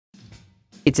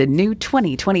It's a new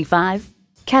 2025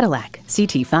 Cadillac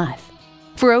CT5.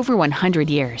 For over 100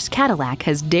 years, Cadillac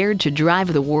has dared to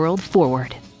drive the world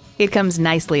forward. It comes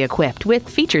nicely equipped with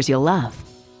features you'll love.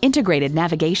 Integrated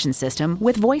navigation system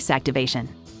with voice activation,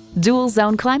 dual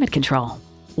zone climate control,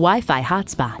 Wi-Fi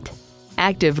hotspot,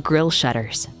 active grille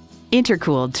shutters,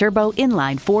 intercooled turbo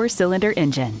inline 4-cylinder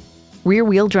engine,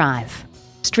 rear-wheel drive,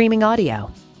 streaming audio,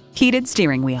 heated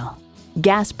steering wheel,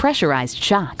 gas pressurized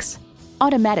shocks,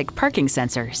 automatic parking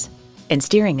sensors, and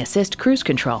steering assist cruise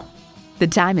control. The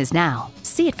time is now.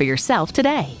 See it for yourself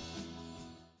today.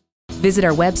 Visit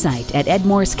our website at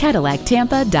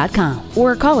edmorsecadillactampa.com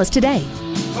or call us today.